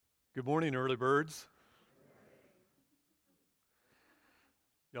Good morning, early birds.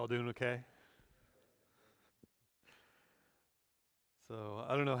 Y'all doing okay? So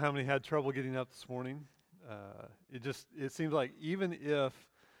I don't know how many had trouble getting up this morning. It seems like even if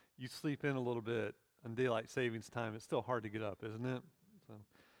you sleep in a little bit on daylight savings time, it's still hard to get up, isn't it? So,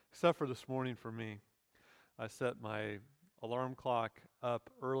 except for this morning for me, I set my alarm clock up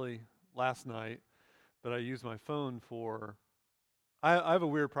early last night, but I used my phone for. I have a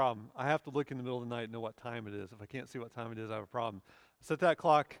weird problem. I have to look in the middle of the night and know what time it is. If I can't see what time it is, I have a problem. I set that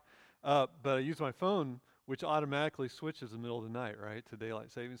clock up, but I use my phone, which automatically switches in the middle of the night, right, to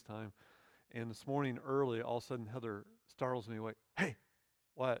daylight savings time. And this morning early, all of a sudden, Heather startles me awake. Hey,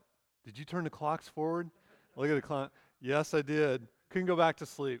 what? Did you turn the clocks forward? Look at the clock. Yes, I did. Couldn't go back to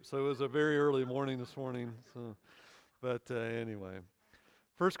sleep, so it was a very early morning this morning. But anyway,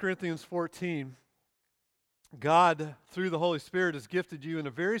 1 Corinthians 14. God, through the Holy Spirit, has gifted you in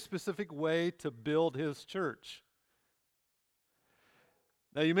a very specific way to build His church.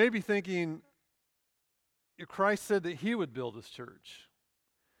 Now, you may be thinking, Christ said that He would build His church.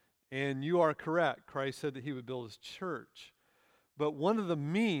 And you are correct. Christ said that He would build His church. But one of the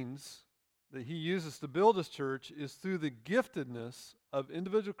means that He uses to build His church is through the giftedness of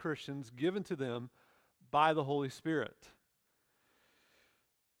individual Christians given to them by the Holy Spirit.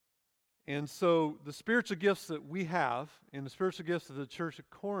 And so the spiritual gifts that we have and the spiritual gifts that the church of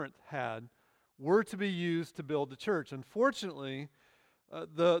Corinth had were to be used to build the church. Unfortunately,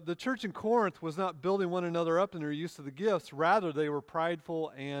 the church in Corinth was not building one another up in their use of the gifts. Rather, they were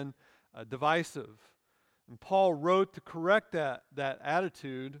prideful and divisive. And Paul wrote to correct that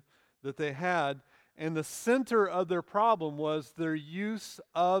attitude that they had. And the center of their problem was their use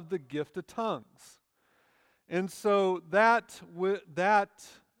of the gift of tongues. And so that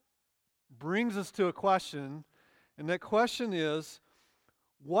brings us to a question, and that question is,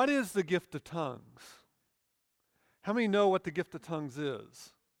 what is the gift of tongues? How many know what the gift of tongues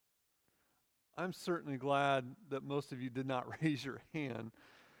is? I'm certainly glad that most of you did not raise your hand,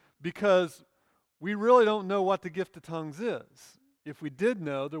 because we really don't know what the gift of tongues is. If we did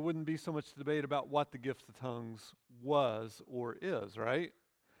know, there wouldn't be so much debate about what the gift of tongues was or is, right?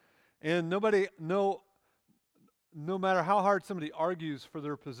 And no matter how hard somebody argues for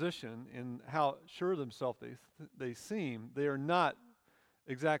their position and how sure of themselves they seem, they are not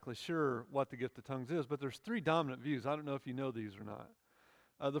exactly sure what the gift of tongues is. But there's three dominant views. I don't know if you know these or not.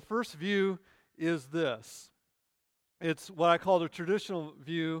 The first view is this. It's what I call the traditional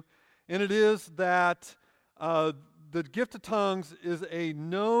view, and it is that the gift of tongues is a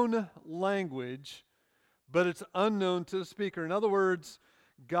known language, but it's unknown to the speaker. In other words,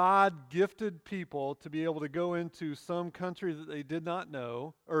 God gifted people to be able to go into some country that they did not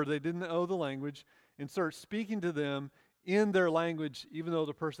know, or they didn't know the language, and start speaking to them in their language, even though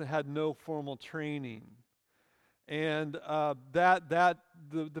the person had no formal training. And the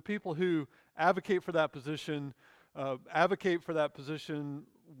people who advocate for that position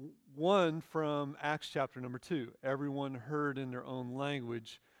one from Acts chapter number 2. Everyone heard in their own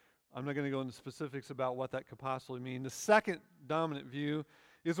language. I'm not going to go into specifics about what that could possibly mean. The second dominant view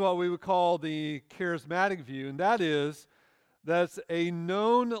is what we would call the charismatic view, and that's a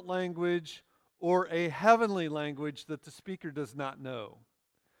known language or a heavenly language that the speaker does not know.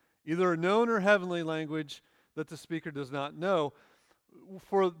 Either a known or heavenly language that the speaker does not know.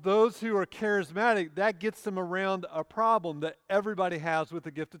 For those who are charismatic, that gets them around a problem that everybody has with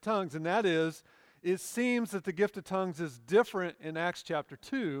the gift of tongues, and that is, it seems that the gift of tongues is different in Acts chapter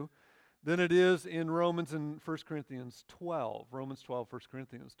 2 than it is in Romans and 1 Corinthians 12. Romans 12, 1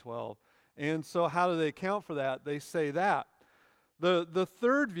 Corinthians 12. And so how do they account for that? They say that. The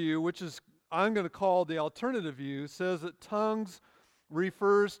third view, which is I'm going to call the alternative view, says that tongues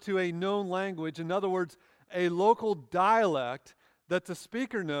refers to a known language. In other words, a local dialect that the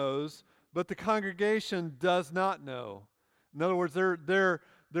speaker knows, but the congregation does not know. In other words, their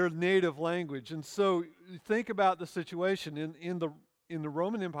native language. And so think about the situation in the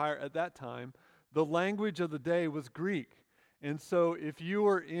Roman Empire at that time. The language of the day was Greek. And so if you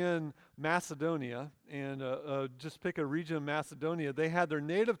were in Macedonia, and just pick a region of Macedonia, they had their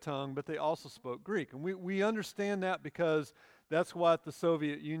native tongue, but they also spoke Greek. And we understand that because that's what the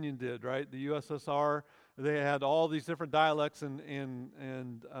Soviet Union did, right? The USSR, they had all these different dialects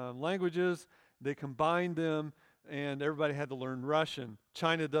and languages. They combined them, and everybody had to learn Russian.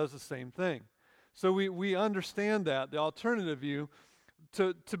 China does the same thing. So we understand that. The alternative view,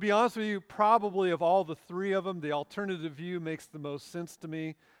 to be honest with you, probably of all the three of them, the alternative view makes the most sense to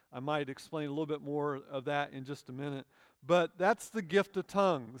me. I might explain a little bit more of that in just a minute. But that's the gift of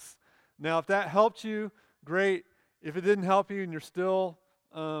tongues. Now, if that helped you, great. If it didn't help you and you're still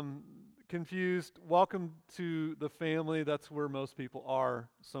confused, welcome to the family. That's where most people are,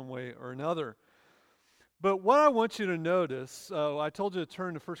 some way or another. But what I want you to notice, I told you to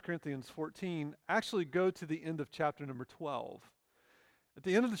turn to 1 Corinthians 14, actually go to the end of chapter number 12. At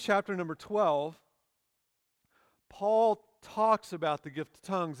the end of the chapter number 12, Paul talks about the gift of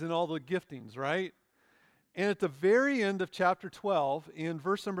tongues and all the giftings, right? And at the very end of chapter 12, in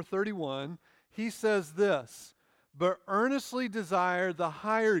verse number 31, he says this, but earnestly desire the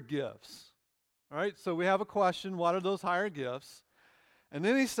higher gifts. All right, so we have a question, what are those higher gifts? And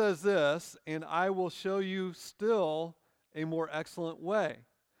then he says this, and I will show you still a more excellent way.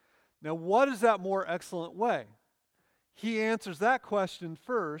 Now, what is that more excellent way? He answers that question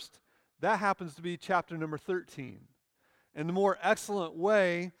first. That happens to be chapter number 13. And the more excellent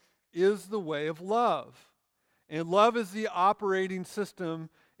way is the way of love. And love is the operating system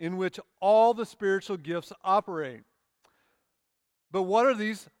in which all the spiritual gifts operate. But what are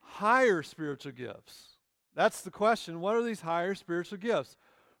these higher spiritual gifts? That's the question. What are these higher spiritual gifts?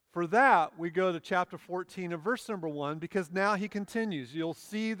 For that, we go to chapter 14 and verse number 1, because now he continues. You'll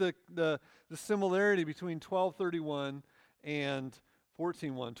see the similarity between 12:31 and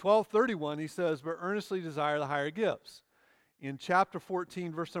 14:1. 12:31, he says, but earnestly desire the higher gifts. In chapter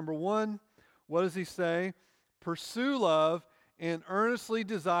 14, verse number 1, what does he say? Pursue love and earnestly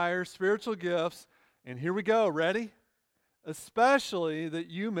desire spiritual gifts. And here we go. Ready? Especially that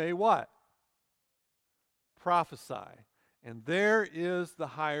you may what? Prophesy. And there is the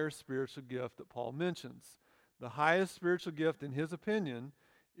higher spiritual gift that Paul mentions. The highest spiritual gift, in his opinion,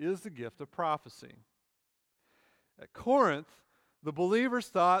 is the gift of prophecy. At Corinth, the believers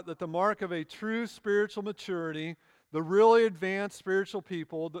thought that the mark of a true spiritual maturity, the really advanced spiritual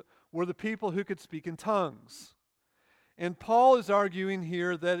people, were the people who could speak in tongues. And Paul is arguing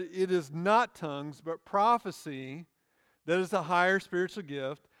here that it is not tongues, but prophecy that is the higher spiritual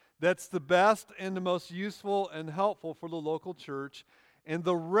gift, that's the best and the most useful and helpful for the local church. And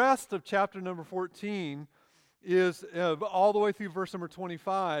the rest of chapter number 14 is, all the way through verse number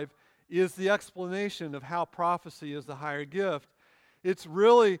 25, is the explanation of how prophecy is the higher gift. It's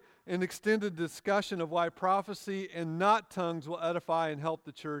really an extended discussion of why prophecy and not tongues will edify and help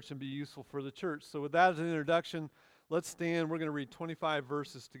the church and be useful for the church. So with that as an introduction, let's stand. We're going to read 25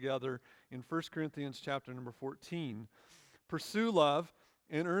 verses together in 1 Corinthians chapter number 14. Pursue love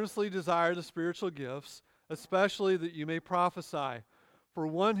and earnestly desire the spiritual gifts, especially that you may prophesy. For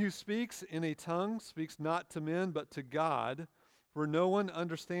one who speaks in a tongue speaks not to men but to God, for no one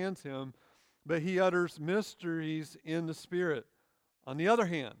understands him, but he utters mysteries in the Spirit. On the other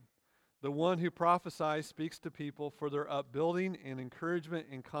hand, the one who prophesies speaks to people for their upbuilding and encouragement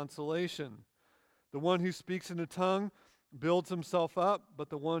and consolation. The one who speaks in a tongue builds himself up, but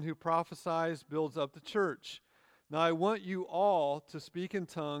the one who prophesies builds up the church. Now I want you all to speak in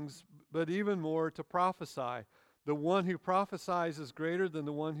tongues, but even more to prophesy. The one who prophesies is greater than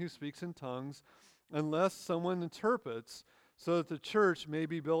the one who speaks in tongues, unless someone interprets, so that the church may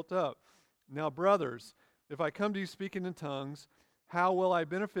be built up. Now, brothers, if I come to you speaking in tongues, how will I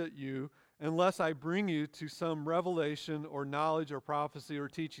benefit you unless I bring you to some revelation or knowledge or prophecy or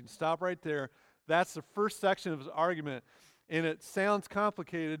teaching? Stop right there. That's the first section of his argument. And it sounds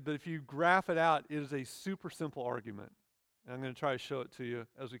complicated, but if you graph it out, it is a super simple argument. And I'm going to try to show it to you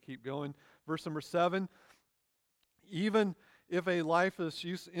as we keep going. Verse number 7, even if a lifeless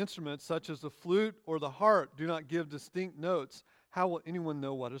instrument such as the flute or the harp do not give distinct notes, how will anyone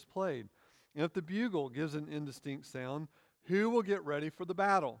know what is played? And if the bugle gives an indistinct sound, who will get ready for the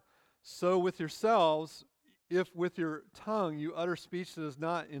battle? So with yourselves, if with your tongue you utter speech that is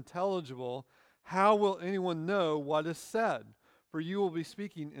not intelligible, how will anyone know what is said? For you will be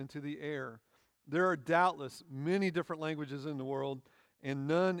speaking into the air. There are doubtless many different languages in the world, and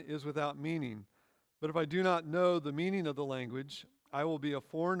none is without meaning. But if I do not know the meaning of the language, I will be a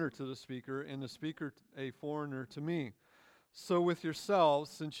foreigner to the speaker, and the speaker a foreigner to me. So with yourselves,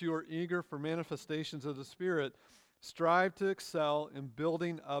 since you are eager for manifestations of the Spirit, strive to excel in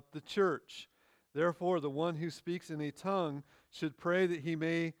building up the church. Therefore, the one who speaks in a tongue should pray that he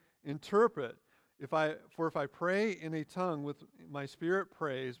may interpret. If I pray in a tongue with my spirit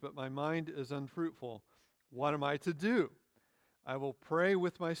prays, but my mind is unfruitful, what am I to do? I will pray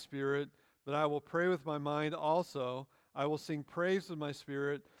with my spirit, but I will pray with my mind also. I will sing praise with my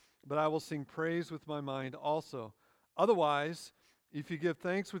spirit, but I will sing praise with my mind also. Otherwise, if you give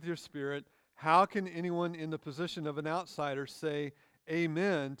thanks with your spirit, how can anyone in the position of an outsider say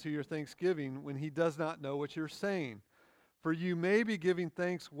amen to your thanksgiving when he does not know what you're saying? For you may be giving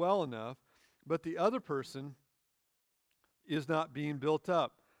thanks well enough, but the other person is not being built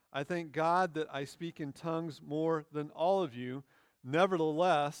up. I thank God that I speak in tongues more than all of you,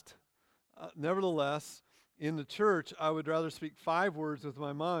 Nevertheless, in the church, I would rather speak 5 words with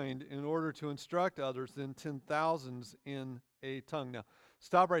my mind in order to instruct others than 10,000s in a tongue. Now,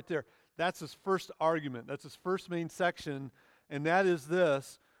 stop right there. That's his first argument. That's his first main section, and that is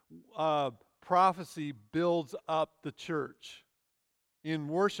this. Prophecy builds up the church. In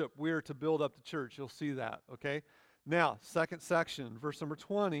worship, we are to build up the church. You'll see that, okay? Now, second section, verse number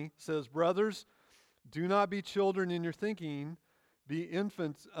 20 says, Brothers, do not be children in your thinking, be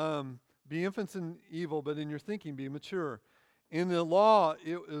infants in evil, but in your thinking be mature. In the law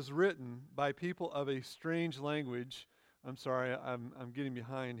it is written by people of a strange language. I'm sorry, I'm getting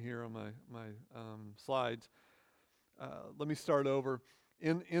behind here on my slides. Let me start over.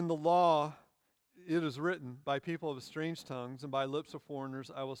 In the law it is written by people of strange tongues, and by lips of foreigners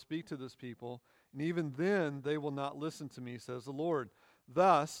I will speak to this people, and even then they will not listen to me, says the Lord.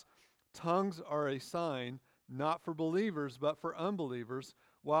 Thus, tongues are a sign, not for believers, but for unbelievers,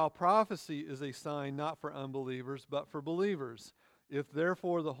 while prophecy is a sign not for unbelievers, but for believers. If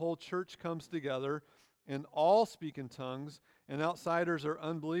therefore the whole church comes together, and all speak in tongues, and outsiders or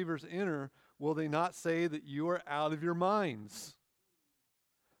unbelievers enter, will they not say that you are out of your minds?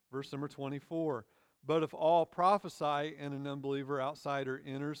 Verse number 24. But if all prophesy and an unbeliever outsider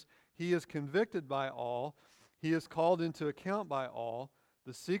enters, he is convicted by all, he is called into account by all.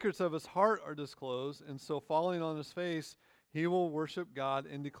 The secrets of his heart are disclosed, and so falling on his face, he will worship God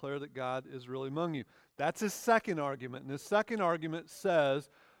and declare that God is really among you. That's his second argument. And his second argument says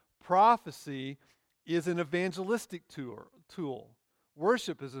prophecy is an evangelistic tool.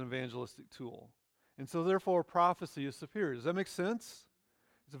 Worship is an evangelistic tool. And so therefore prophecy is superior. Does that make sense?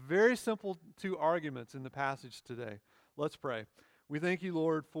 It's a very simple 2 arguments in the passage today. Let's pray. We thank you,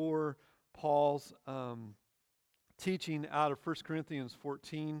 Lord, for Paul's teaching out of 1 Corinthians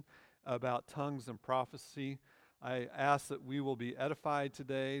 14 about tongues and prophecy. I ask that we will be edified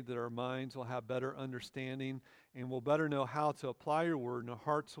today, that our minds will have better understanding, and we'll better know how to apply your word, and our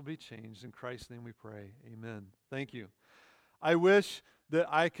hearts will be changed. In Christ's name we pray. Amen. Thank you. I wish that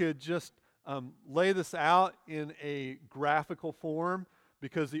I could just lay this out in a graphical form,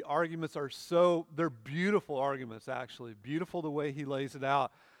 because the arguments are they're beautiful arguments, actually. Beautiful the way he lays it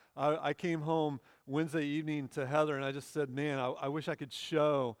out. I came home Wednesday evening to Heather, and I just said, man, I wish I could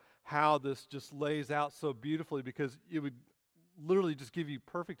show how this just lays out so beautifully, because it would literally just give you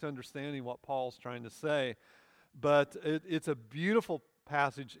perfect understanding what Paul's trying to say. But it's a beautiful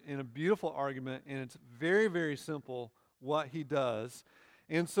passage and a beautiful argument, and it's very, very simple what he does.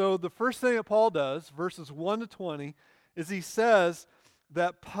 And so the first thing that Paul does, verses 1 to 20, is he says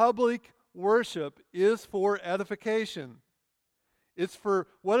that public worship is for edification. It's for,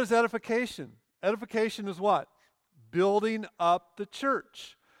 what is edification? Edification is what? Building up the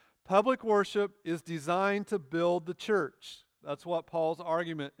church. Public worship is designed to build the church. That's what Paul's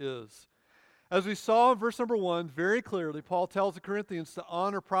argument is. As we saw in verse number 1, very clearly, Paul tells the Corinthians to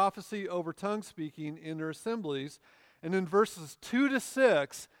honor prophecy over tongue speaking in their assemblies. And in verses 2 to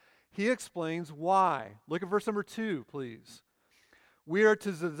 6, he explains why. Look at verse number 2, please. We are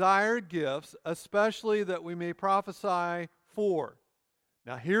to desire gifts, especially that we may prophesy for.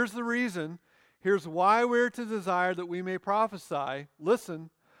 Now here's the reason. Here's why we're to desire that we may prophesy. Listen,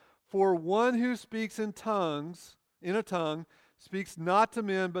 for one who speaks in a tongue, speaks not to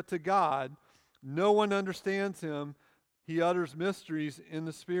men but to God. No one understands him. He utters mysteries in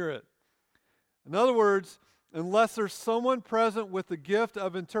the Spirit. In other words, unless there's someone present with the gift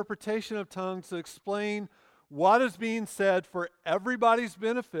of interpretation of tongues to explain what is being said for everybody's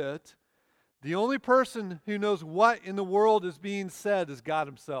benefit, the only person who knows what in the world is being said is God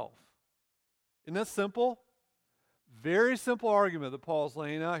himself. Isn't that simple? Very simple argument that Paul's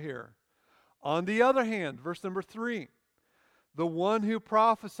laying out here. On the other hand, verse number 3, the one who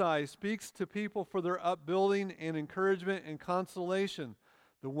prophesies speaks to people for their upbuilding and encouragement and consolation.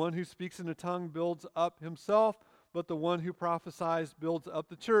 The one who speaks in a tongue builds up himself, but the one who prophesies builds up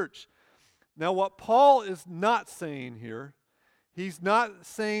the church. Now, what Paul is not saying here, he's not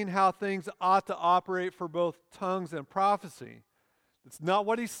saying how things ought to operate for both tongues and prophecy. That's not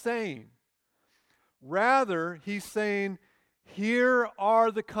what he's saying. Rather, he's saying, here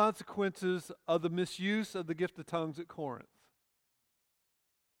are the consequences of the misuse of the gift of tongues at Corinth.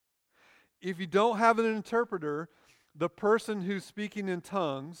 If you don't have an interpreter, the person who's speaking in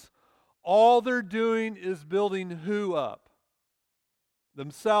tongues, all they're doing is building who up?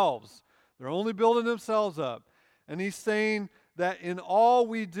 Themselves. They're only building themselves up. And he's saying that in all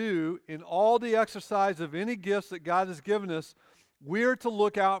we do, in all the exercise of any gifts that God has given us, we're to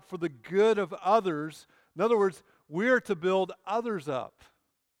look out for the good of others. In other words, we're to build others up.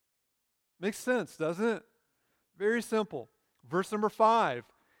 Makes sense, doesn't it? Very simple. Verse number 5,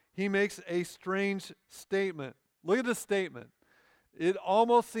 he makes a strange statement. Look at this statement. It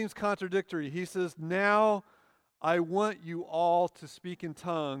almost seems contradictory. He says, now I want you all to speak in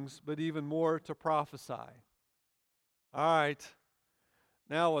tongues, but even more to prophesy. All right,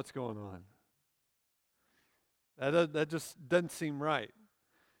 now what's going on? That just doesn't seem right.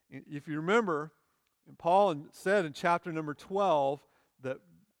 If you remember, Paul said in chapter number 12 that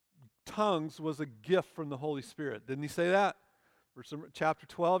tongues was a gift from the Holy Spirit. Didn't he say that? Chapter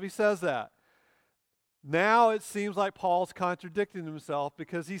 12, he says that. Now it seems like Paul's contradicting himself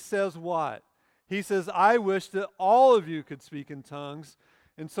because he says what? He says, I wish that all of you could speak in tongues.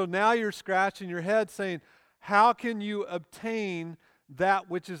 And so now you're scratching your head saying, how can you obtain that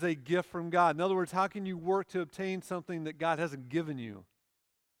which is a gift from God? In other words, how can you work to obtain something that God hasn't given you?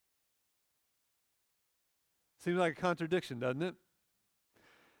 Seems like a contradiction, doesn't it?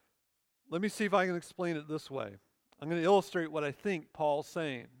 Let me see if I can explain it this way. I'm going to illustrate what I think Paul's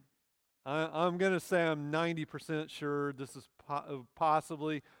saying. I'm going to say I'm 90% sure this is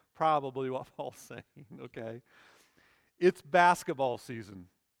probably what Paul's saying, okay? It's basketball season.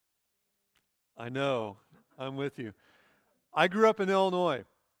 I know. I'm with you. I grew up in Illinois.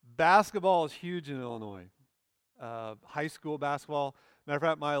 Basketball is huge in Illinois. High school basketball. Matter of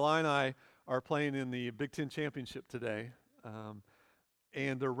fact, my Illini are playing in the Big Ten Championship today.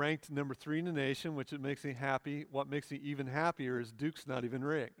 And they're ranked number 3 in the nation, which it makes me happy. What makes me even happier is Duke's not even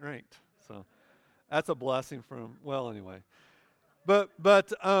ranked. So that's a blessing from, well, anyway. But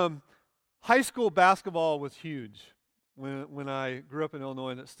high school basketball was huge when I grew up in Illinois,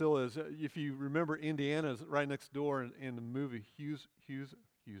 and it still is. If you remember, Indiana is right next door in the movie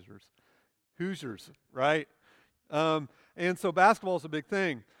Hoosiers, right? And so basketball is a big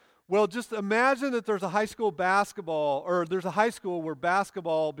thing. Well, just imagine that there's a high school basketball, or there's a high school where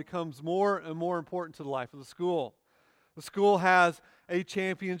basketball becomes more and more important to the life of the school. The school has a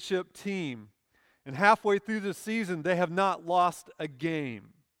championship team, and halfway through the season, they have not lost a game.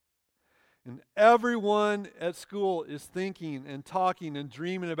 And everyone at school is thinking and talking and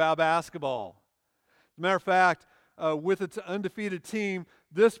dreaming about basketball. As a matter of fact, with its undefeated team,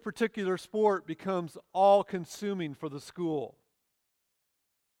 this particular sport becomes all-consuming for the school.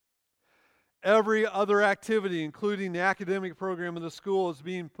 Every other activity, including the academic program of the school, is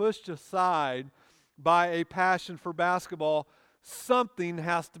being pushed aside by a passion for basketball. Something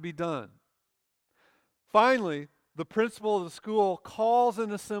has to be done. Finally, the principal of the school calls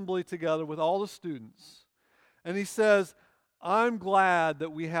an assembly together with all the students, and he says, I'm glad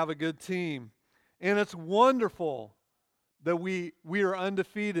that we have a good team, and it's wonderful that we are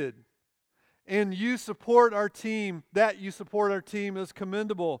undefeated, and you support our team. That you support our team is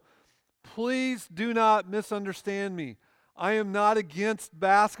commendable. Please do not misunderstand me. I am not against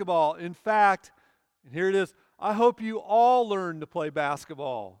basketball. In fact, and here it is, I hope you all learn to play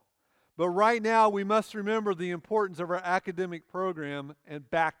basketball. But right now, we must remember the importance of our academic program and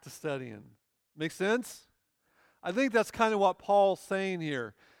back to studying. Make sense? I think that's kind of what Paul's saying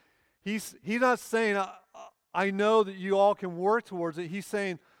here. He's not saying, I know that you all can work towards it. He's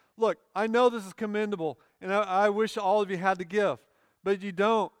saying, look, I know this is commendable, and I wish all of you had the gift. But you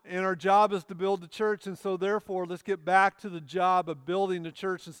don't, and our job is to build the church, and so therefore, let's get back to the job of building the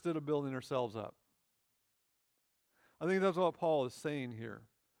church instead of building ourselves up. I think that's what Paul is saying here.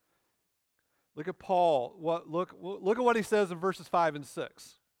 Look at Paul. Look at what he says in verses 5 and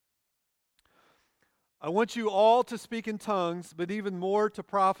 6. I want you all to speak in tongues, but even more to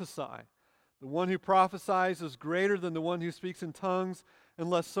prophesy. The one who prophesies is greater than the one who speaks in tongues,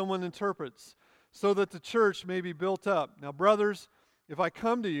 unless someone interprets, so that the church may be built up. Now, brothers, if I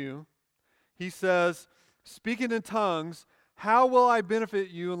come to you, he says, speaking in tongues, how will I benefit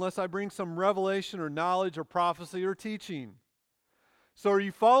you unless I bring some revelation or knowledge or prophecy or teaching? So are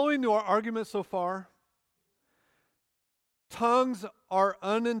you following our argument so far? Tongues are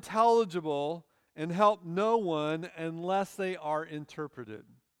unintelligible and help no one unless they are interpreted.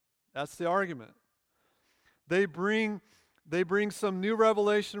 That's the argument. They bring some new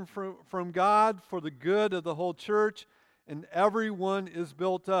revelation from God for the good of the whole church, and everyone is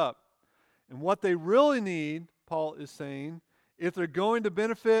built up. And what they really need, Paul is saying, if they're going to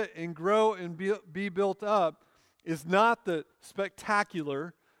benefit and grow and be built up, is not the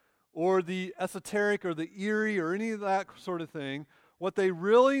spectacular or the esoteric or the eerie or any of that sort of thing. What they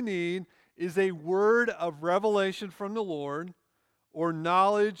really need is a word of revelation from the Lord, or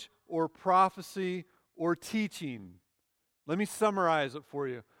knowledge or prophecy or teaching. Let me summarize it for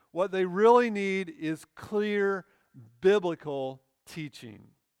you. What they really need is clear biblical teaching.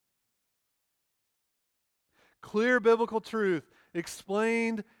 Clear biblical truth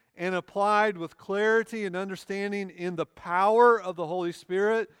explained and applied with clarity and understanding in the power of the Holy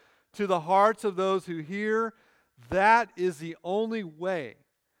Spirit to the hearts of those who hear, that is the only way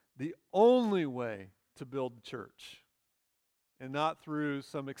to build the church. And not through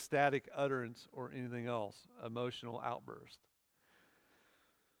some ecstatic utterance or anything else, emotional outburst.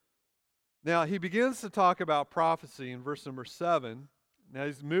 Now, he begins to talk about prophecy in verse number 7. Now,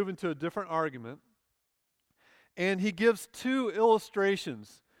 he's moving to a different argument. And he gives two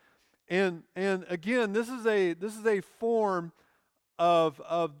illustrations. And again, this is a form of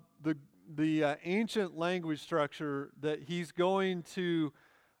the ancient language structure that he's going to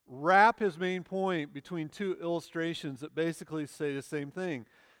wrap his main point between two illustrations that basically say the same thing.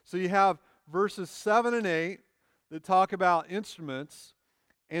 So you have verses 7 and 8 that talk about instruments,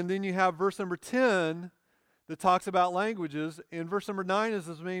 and then you have verse number 10 that talks about languages, and verse number 9 is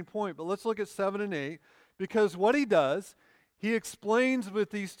his main point. But let's look at 7 and 8, because what he does, he explains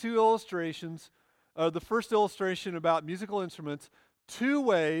with these two illustrations, the first illustration about musical instruments, two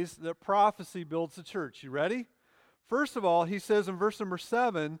ways that prophecy builds the church. You ready? First of all, he says in verse number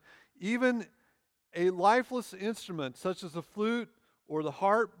 7, even a lifeless instrument such as the flute or the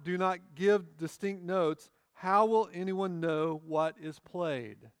harp do not give distinct notes. How will anyone know what is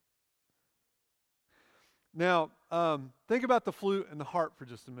played? Now, think about the flute and the harp for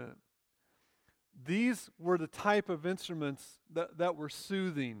just a minute. These were the type of instruments that were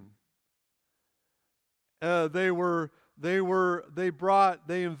soothing. They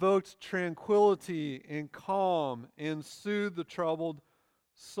invoked tranquility and calm and soothed the troubled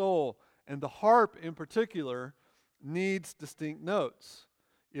soul. And the harp in particular needs distinct notes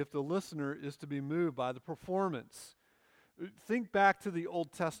if the listener is to be moved by the performance. Think back to the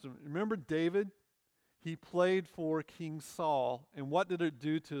Old Testament. Remember David? He played for King Saul, and what did it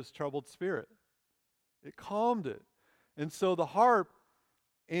do to his troubled spirit? It calmed it. And so the harp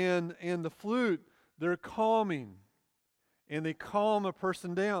and the flute, they're calming. And they calm a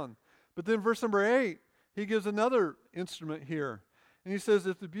person down. But then verse number 8, he gives another instrument here. And he says,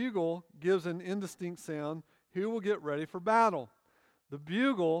 if the bugle gives an indistinct sound, who will get ready for battle? The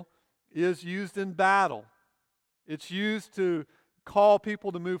bugle is used in battle. It's used to call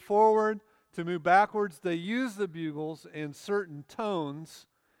people to move forward, to move backwards. They use the bugles in certain tones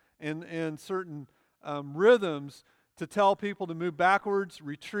and certain rhythms to tell people to move backwards,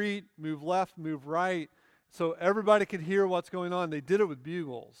 retreat, move left, move right, so everybody could hear what's going on. They did it with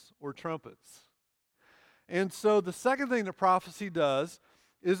bugles or trumpets. And so the second thing that prophecy does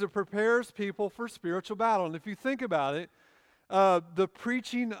is it prepares people for spiritual battle. And if you think about it, the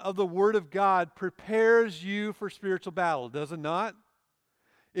preaching of the Word of God prepares you for spiritual battle, does it not?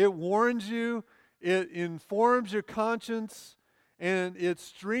 It warns you, it informs your conscience, and it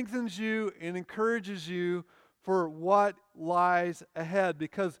strengthens you and encourages you for what lies ahead.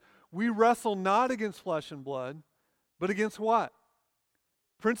 Because we wrestle not against flesh and blood, but against what?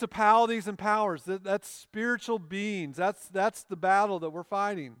 Principalities and powers. That's spiritual beings. That's the battle that we're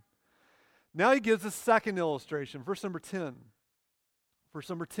fighting. Now he gives a second illustration, verse number 10. Verse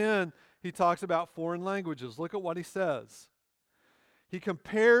number 10, he talks about foreign languages. Look at what he says. He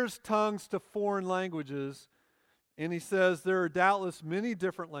compares tongues to foreign languages, and he says there are doubtless many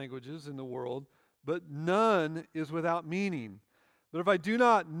different languages in the world, but none is without meaning. But if I do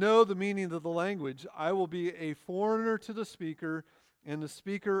not know the meaning of the language, I will be a foreigner to the speaker, and the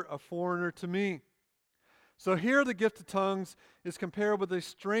speaker a foreigner to me. So here the gift of tongues is compared with a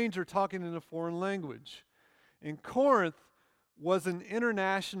stranger talking in a foreign language. And Corinth was an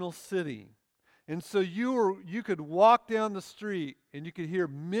international city. And so you could walk down the street and you could hear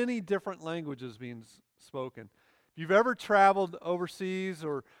many different languages being spoken. If you've ever traveled overseas,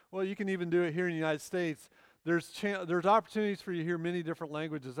 or, well, you can even do it here in the United States, there's opportunities for you to hear many different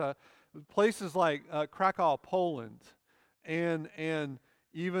languages. Places like Krakow, Poland, and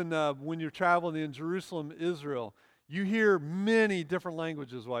even when you're traveling in Jerusalem, Israel, you hear many different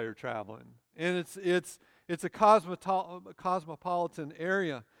languages while you're traveling. And it's a cosmopolitan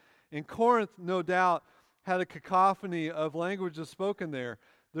area. And Corinth, no doubt, had a cacophony of languages spoken there.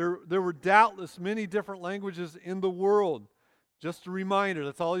 There were doubtless many different languages in the world. Just a reminder,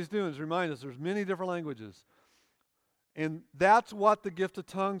 that's all he's doing, is remind us there's many different languages. And that's what the gift of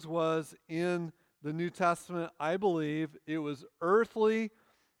tongues was in the New Testament. I believe it was earthly,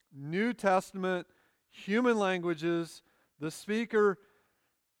 New Testament, human languages. The speaker,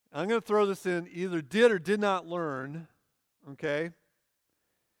 I'm going to throw this in, either did or did not learn, okay,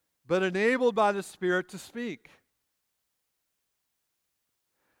 but enabled by the Spirit to speak.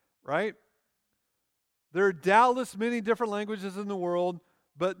 Right? There are doubtless many different languages in the world,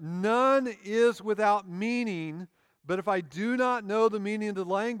 but none is without meaning. But if I do not know the meaning of the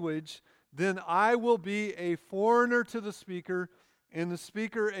language, then I will be a foreigner to the speaker, and the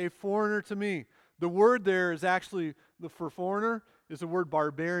speaker a foreigner to me. The word there is actually, for foreigner, is the word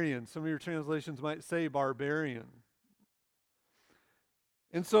barbarian. Some of your translations might say barbarian.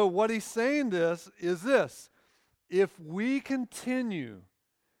 And so what he's saying is this: if we continue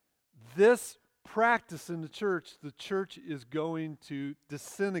this practice in the church is going to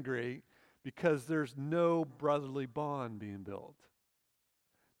disintegrate because there's no brotherly bond being built.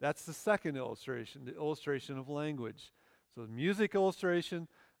 That's the second illustration, the illustration of language. So music illustration,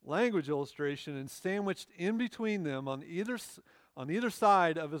 language illustration, and sandwiched in between them on either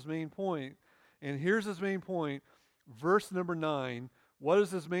side of his main point. And here's his main point, verse number 9. What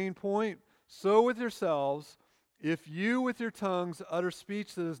is his main point? So with yourselves, if you with your tongues utter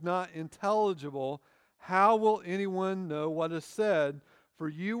speech that is not intelligible, how will anyone know what is said? For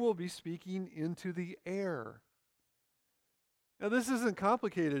you will be speaking into the air. Now this isn't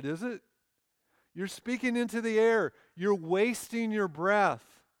complicated, is it? You're speaking into the air. You're wasting your breath.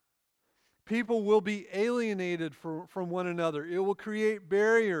 People will be alienated from one another. It will create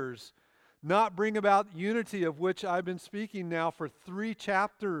barriers, not bring about unity, of which I've been speaking now for 3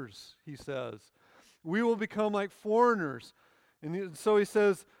 chapters, he says. We will become like foreigners. And so he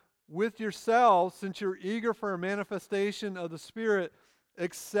says, with yourselves, since you're eager for a manifestation of the Spirit,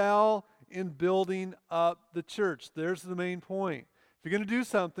 excel in building up the church. There's the main point. If you're going to do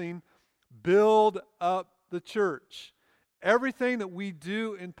something, build up the church. Everything that we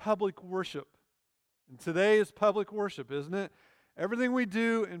do in public worship, and today is public worship, isn't it? Everything we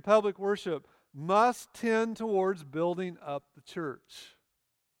do in public worship must tend towards building up the church.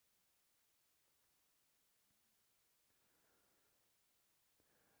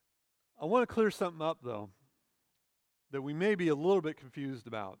 I want to clear something up, though, that we may be a little bit confused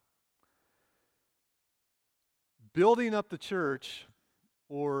about. Building up the church,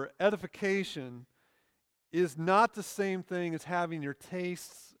 or edification, is not the same thing as having your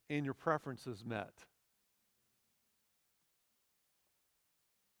tastes and your preferences met.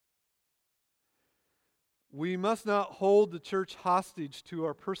 We must not hold the church hostage to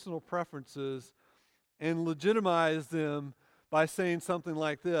our personal preferences and legitimize them by saying something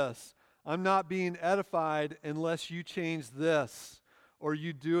like this: I'm not being edified unless you change this, or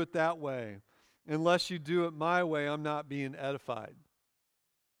you do it that way. Unless you do it my way, I'm not being edified.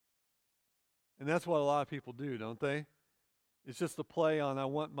 And that's what a lot of people do, don't they? It's just a play on, I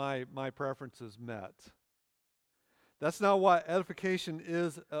want my preferences met. That's not what edification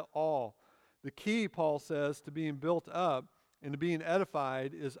is at all. The key, Paul says, to being built up and to being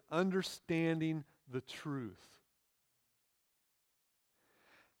edified is understanding the truth.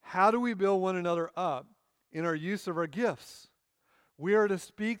 How do we build one another up? In our use of our gifts. We are to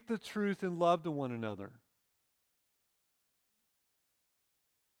speak the truth in love to one another.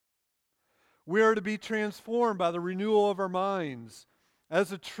 We are to be transformed by the renewal of our minds as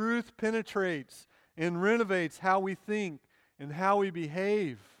the truth penetrates and renovates how we think and how we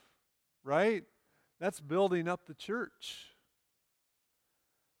behave, right? That's building up the church.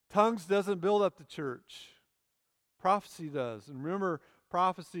 Tongues doesn't build up the church. Prophecy does. And remember,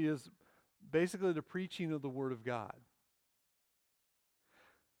 prophecy is basically the preaching of the Word of God.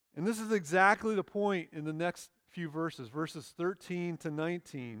 And this is exactly the point in the next few verses, verses 13 to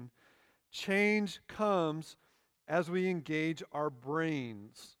 19. Change comes as we engage our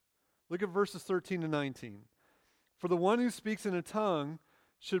brains. Look at verses 13 to 19. For the one who speaks in a tongue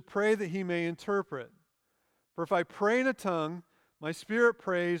should pray that he may interpret. For if I pray in a tongue, my spirit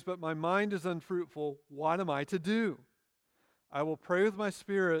prays, but my mind is unfruitful. What am I to do? I will pray with my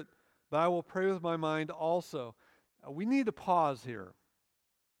spirit, but I will pray with my mind also. We need to pause here.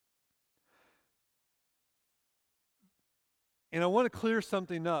 And I want to clear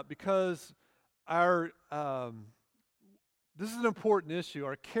something up because this is an important issue.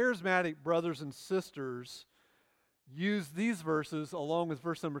 Our charismatic brothers and sisters use these verses along with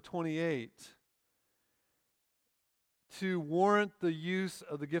verse number 28 to warrant the use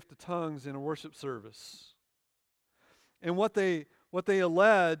of the gift of tongues in a worship service. And what they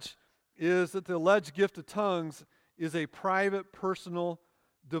allege is that the alleged gift of tongues is a private, personal,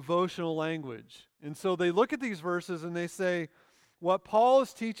 devotional language. And so they look at these verses and they say, what Paul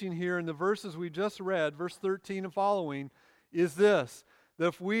is teaching here in the verses we just read, verse 13 and following, is this: that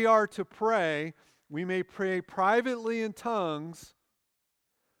if we are to pray, we may pray privately in tongues,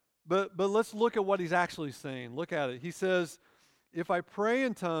 but let's look at what he's actually saying. Look at it. He says, if I pray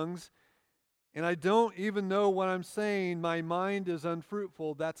in tongues and I don't even know what I'm saying, my mind is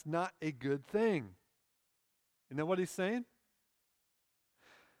unfruitful, that's not a good thing. Isn't that what he's saying?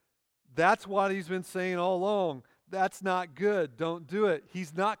 That's what he's been saying all along. That's not good. Don't do it.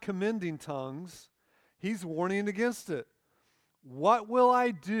 He's not commending tongues. He's warning against it. What will I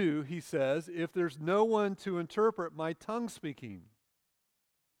do, he says, if there's no one to interpret my tongue speaking?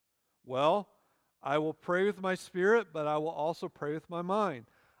 Well, I will pray with my spirit, but I will also pray with my mind.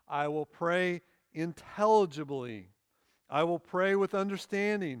 I will pray intelligibly. I will pray with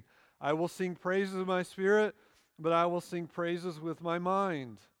understanding. I will sing praises with my spirit, but I will sing praises with my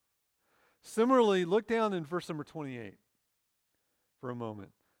mind. Similarly, look down in verse number 28 for a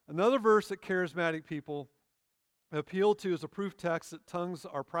moment. Another verse that charismatic people appeal to as a proof text that tongues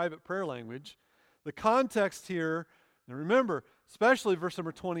are private prayer language. The context here, and remember, especially verse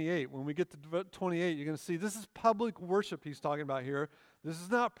number 28, when we get to 28, you're going to see this is public worship he's talking about here. This is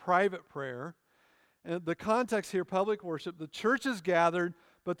not private prayer. And the context here, public worship, the church is gathered,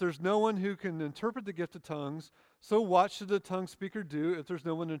 but there's no one who can interpret the gift of tongues. So what should the tongue speaker do if there's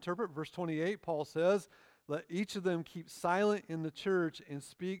no one to interpret? Verse 28, Paul says, let each of them keep silent in the church and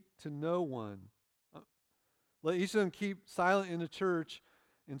speak to no one. Let each of them keep silent in the church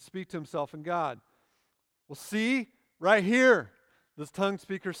and speak to himself and God. Well, see, right here, this tongue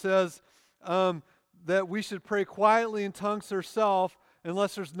speaker says that we should pray quietly in tongues ourselves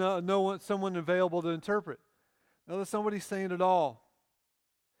unless there's someone available to interpret. Now, that's not what he's saying at all.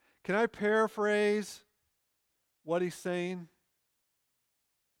 Can I paraphrase what he's saying?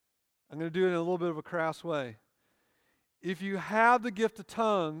 I'm going to do it in a little bit of a crass way. If you have the gift of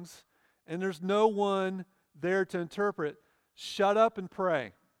tongues and there's no one there to interpret, shut up and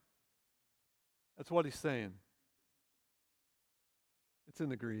pray. That's what he's saying. It's in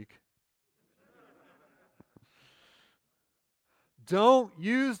the Greek. Don't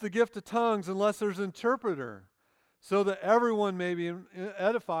use the gift of tongues unless there's an interpreter, so that everyone may be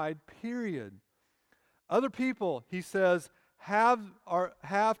edified, period. Other people, he says, have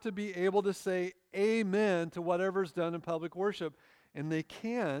to be able to say amen to whatever's done in public worship, and they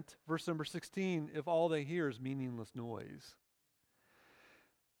can't, verse number 16, if all they hear is meaningless noise.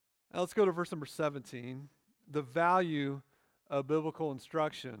 Now let's go to verse number 17, the value of biblical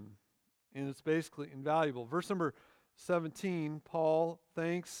instruction, and it's basically invaluable. Verse number 17, Paul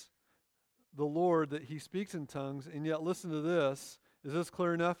thanks the Lord that he speaks in tongues, and yet listen to this. Is this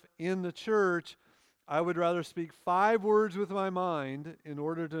clear enough? In the church, I would rather speak 5 words with my mind in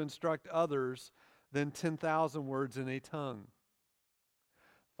order to instruct others than 10,000 words in a tongue.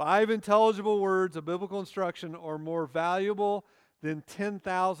 5 intelligible words of biblical instruction are more valuable than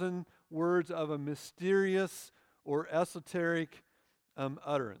 10,000 words of a mysterious or esoteric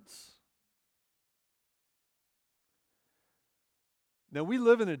utterance. Now, we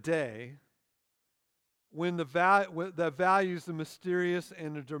live in a day when that values the mysterious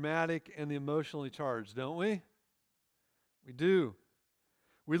and the dramatic and the emotionally charged, don't we? We do.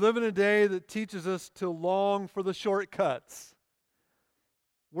 We live in a day that teaches us to long for the shortcuts.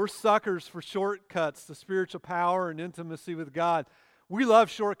 We're suckers for shortcuts to spiritual power and intimacy with God. We love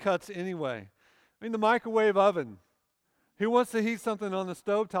shortcuts anyway. I mean, the microwave oven. Who wants to heat something on the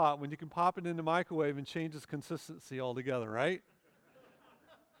stovetop when you can pop it in the microwave and change its consistency altogether, right?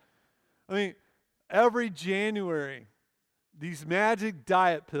 I mean, every January, these magic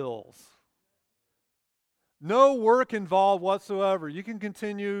diet pills. No work involved whatsoever. You can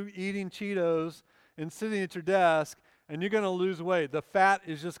continue eating Cheetos and sitting at your desk, and you're going to lose weight. The fat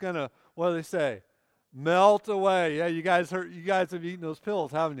is just going to, what do they say? Melt away. Yeah, you guys have eaten those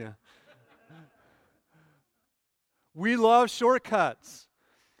pills, haven't you? We love shortcuts.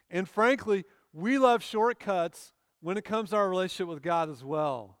 And frankly, we love shortcuts when it comes to our relationship with God as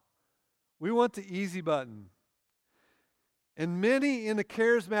well. We want the easy button. And many in the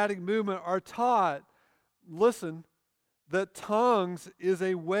charismatic movement are taught, listen, that tongues is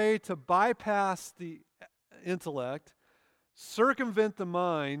a way to bypass the intellect, circumvent the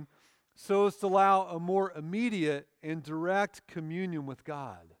mind, so as to allow a more immediate and direct communion with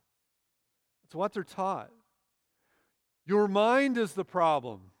God. That's what they're taught. Your mind is the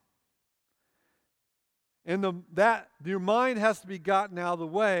problem. And your mind has to be gotten out of the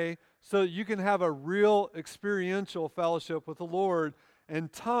way so that you can have a real experiential fellowship with the Lord.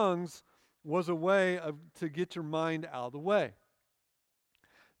 And tongues was a way to get your mind out of the way.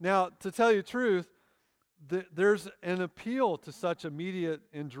 Now, to tell you the truth, there's an appeal to such immediate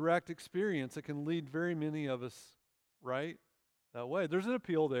and direct experience that can lead very many of us, right, that way. There's an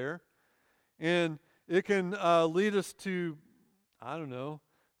appeal there. And it can lead us to, I don't know,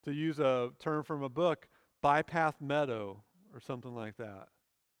 to use a term from a book, bypass meadow or something like that.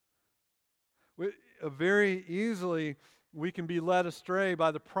 Very easily we can be led astray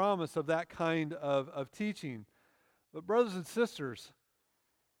by the promise of that kind of teaching. But brothers and sisters,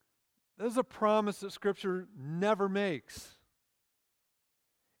 This is a promise that Scripture never makes.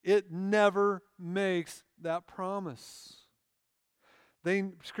 It never makes that promise.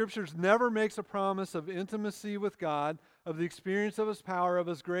 Scriptures never makes a promise of intimacy with God, of the experience of His power, of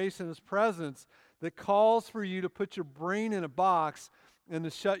His grace, and His presence that calls for you to put your brain in a box and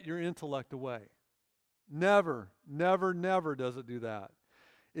to shut your intellect away. Never, never, never does it do that.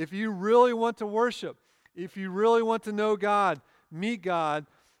 If you really want to worship, if you really want to know God, meet God,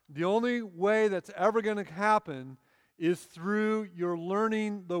 the only way that's ever going to happen is through your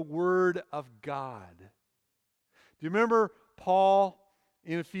learning the Word of God. Do you remember Paul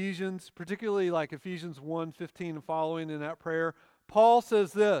in Ephesians, particularly like Ephesians 1:15 and following in that prayer? Paul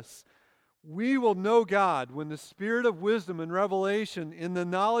says this, we will know God when the spirit of wisdom and revelation in the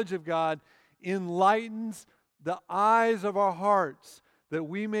knowledge of God enlightens the eyes of our hearts, that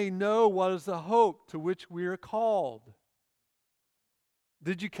we may know what is the hope to which we are called.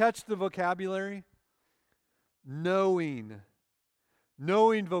 Did you catch the vocabulary? Knowing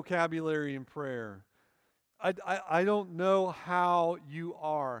vocabulary in prayer. I don't know how you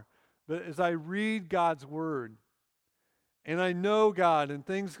are, but as I read God's Word, and I know God, and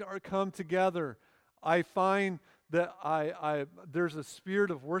things come together, I find that there's a spirit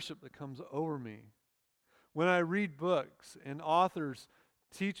of worship that comes over me. When I read books and authors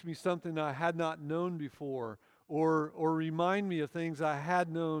teach me something I had not known before, or remind me of things I had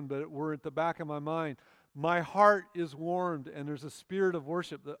known but were at the back of my mind, my heart is warmed, and there's a spirit of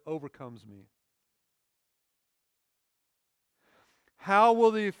worship that overcomes me. How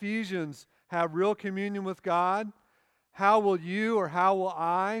will the Ephesians have real communion with God? How will you, or how will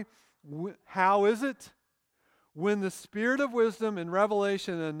I? How is it? When the spirit of wisdom and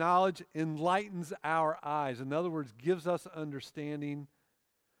revelation and knowledge enlightens our eyes. In other words, gives us understanding.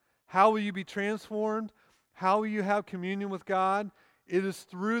 How will you be transformed? How will you have communion with God? It is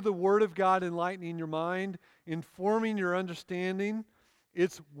through the Word of God enlightening your mind, informing your understanding.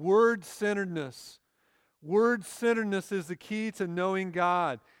 It's word-centeredness. Word-centeredness is the key to knowing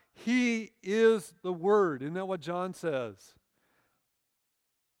God. He is the Word. Isn't that what John says?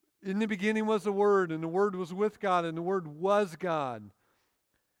 In the beginning was the Word, and the Word was with God, and the Word was God.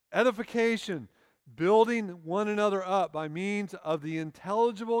 Edification, building one another up by means of the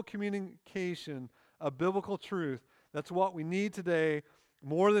intelligible communication of biblical truth. That's what we need today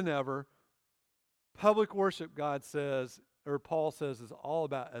more than ever. Public worship, God says, or Paul says, is all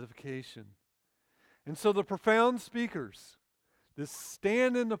about edification. And so the profound speakers that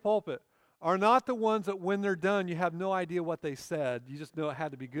stand in the pulpit are not the ones that when they're done, you have no idea what they said. You just know it had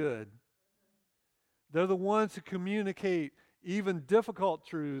to be good. They're the ones who communicate even difficult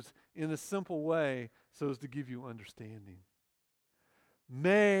truths in a simple way so as to give you understanding.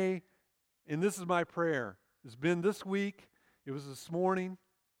 And this is my prayer, it's been this week, it was this morning,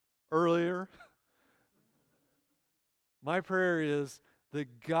 earlier. My prayer is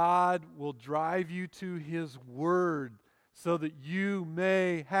that God will drive you to His Word so that you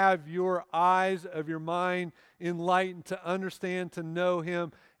may have your eyes of your mind enlightened to understand, to know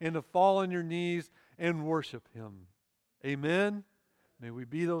Him, and to fall on your knees and worship Him. Amen? May we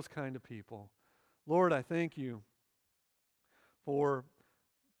be those kind of people. Lord, I thank You for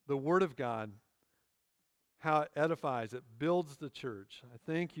the Word of God, how it edifies, it builds the church. I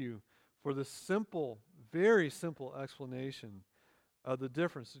thank You for the simple, very simple explanation of the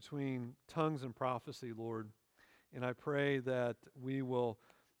difference between tongues and prophecy, Lord. And I pray that we will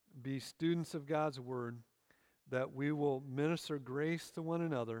be students of God's Word, that we will minister grace to one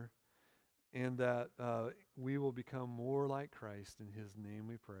another, and that we will become more like Christ. In His name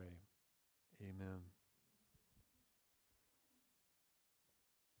we pray. Amen.